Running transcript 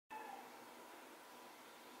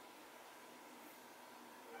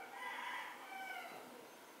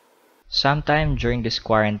Sometime during this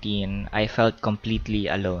quarantine, I felt completely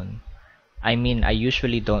alone. I mean, I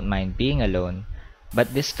usually don't mind being alone,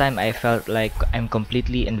 but this time I felt like I'm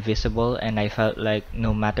completely invisible and I felt like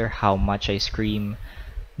no matter how much I scream,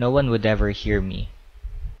 no one would ever hear me.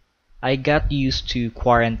 I got used to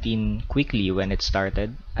quarantine quickly when it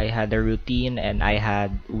started. I had a routine and I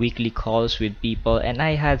had weekly calls with people and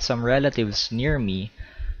I had some relatives near me.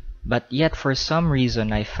 But yet for some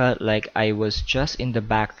reason I felt like I was just in the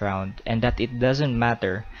background and that it doesn't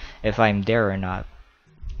matter if I'm there or not.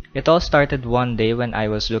 It all started one day when I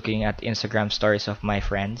was looking at Instagram stories of my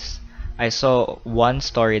friends. I saw one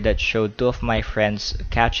story that showed two of my friends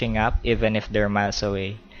catching up even if they're miles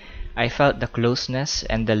away. I felt the closeness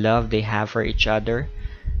and the love they have for each other,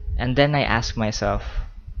 and then I asked myself,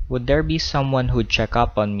 would there be someone who'd check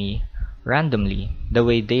up on me randomly the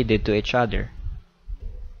way they did to each other?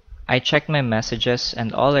 I checked my messages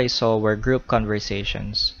and all I saw were group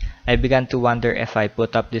conversations. I began to wonder if I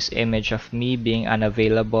put up this image of me being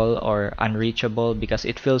unavailable or unreachable because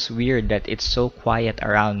it feels weird that it's so quiet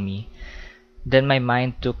around me. Then my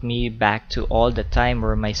mind took me back to all the time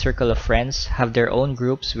where my circle of friends have their own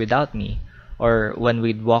groups without me, or when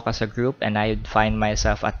we'd walk as a group and I'd find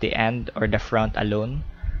myself at the end or the front alone,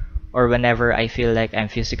 or whenever I feel like I'm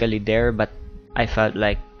physically there but I felt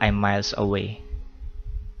like I'm miles away.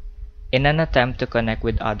 In an attempt to connect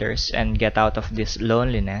with others and get out of this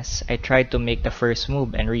loneliness, I tried to make the first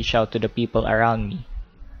move and reach out to the people around me.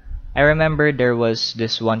 I remember there was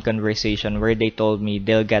this one conversation where they told me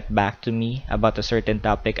they'll get back to me about a certain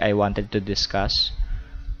topic I wanted to discuss,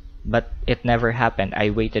 but it never happened. I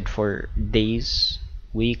waited for days,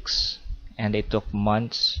 weeks, and it took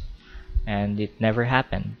months, and it never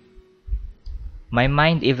happened. My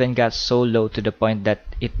mind even got so low to the point that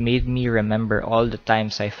it made me remember all the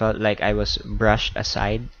times I felt like I was brushed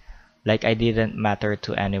aside, like I didn't matter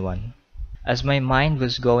to anyone. As my mind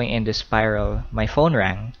was going in the spiral, my phone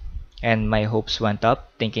rang, and my hopes went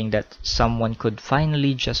up, thinking that someone could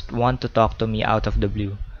finally just want to talk to me out of the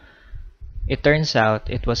blue. It turns out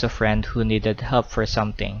it was a friend who needed help for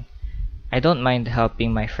something. I don't mind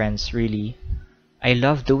helping my friends, really. I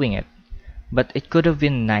love doing it. But it could have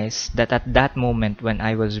been nice that at that moment when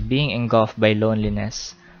I was being engulfed by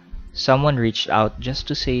loneliness, someone reached out just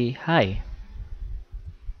to say hi.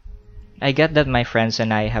 I get that my friends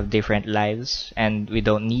and I have different lives and we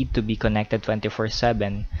don't need to be connected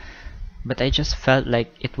 24/7, but I just felt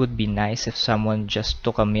like it would be nice if someone just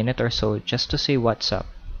took a minute or so just to say what's up.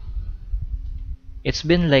 It's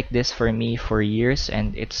been like this for me for years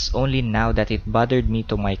and it's only now that it bothered me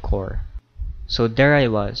to my core. So there I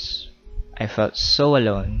was. I felt so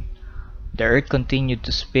alone. The earth continued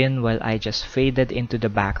to spin while I just faded into the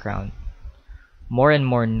background. More and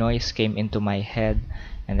more noise came into my head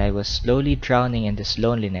and I was slowly drowning in this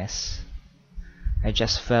loneliness. I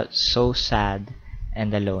just felt so sad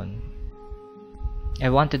and alone. I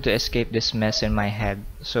wanted to escape this mess in my head,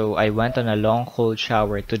 so I went on a long cold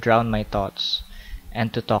shower to drown my thoughts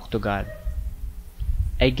and to talk to God.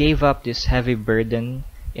 I gave up this heavy burden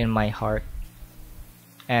in my heart.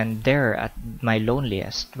 And there at my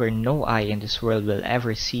loneliest, where no eye in this world will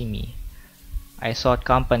ever see me, I sought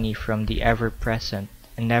company from the ever-present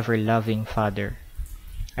and ever-loving Father.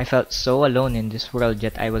 I felt so alone in this world,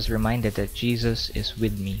 yet I was reminded that Jesus is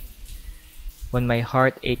with me. When my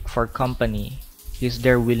heart ached for company, He's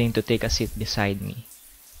there willing to take a seat beside me.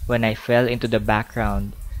 When I fell into the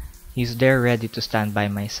background, He's there ready to stand by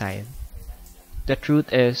my side. The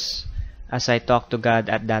truth is, as I talked to God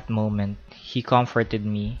at that moment, He comforted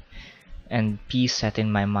me, and peace set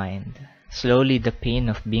in my mind. Slowly, the pain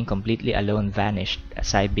of being completely alone vanished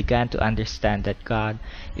as I began to understand that God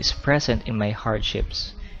is present in my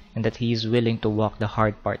hardships and that He is willing to walk the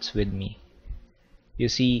hard parts with me. You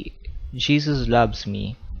see, Jesus loves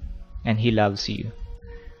me, and He loves you.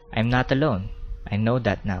 I'm not alone. I know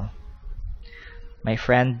that now. My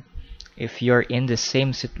friend, if you're in the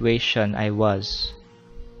same situation I was,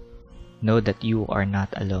 know that you are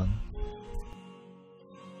not alone.